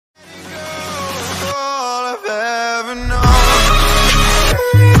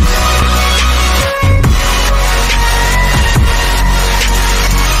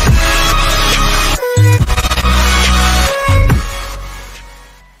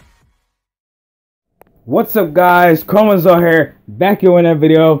What's up, guys? Chroma's here, back here in that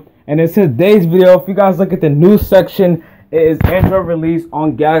video, and in today's video, if you guys look at the news section, it is Android release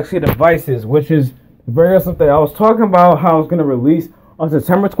on Galaxy devices, which is very awesome thing. I was talking about how it's gonna release on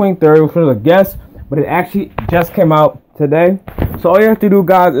September 23rd, which was a guess, but it actually just came out today. So all you have to do,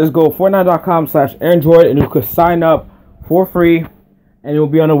 guys, is go fortnite.com/android, and you could sign up for free, and you'll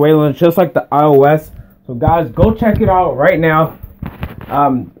be on the waiting list just like the iOS. So guys, go check it out right now.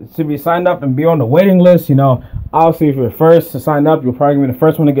 To be signed up and be on the waiting list. You know, obviously if you're first to sign up, you'll probably be the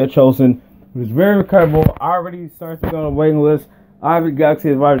first one to get chosen, which is very incredible. I already started to be on the waiting list. I have a Galaxy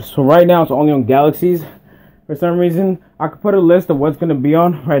device, so right now it's only on Galaxies. For some reason, I could put a list of what's going to be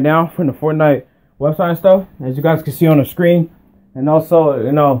on right now from the Fortnite website and stuff, as you guys can see on the screen. And also,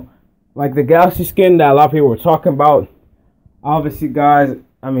 you know, like the Galaxy skin that a lot of people were talking about. Obviously, guys,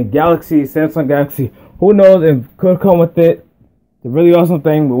 I mean, Galaxy, Samsung Galaxy, who knows, it could come with it. It's a really awesome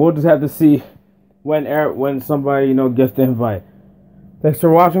thing, but we'll just have to see when somebody, you know, gets the invite. Thanks for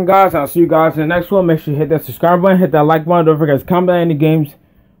watching, guys. I'll see you guys in the next one. Make sure you hit that subscribe button, hit that like button. Don't forget to comment on any games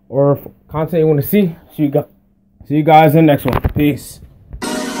or content you want to see. See you guys in the next one. Peace.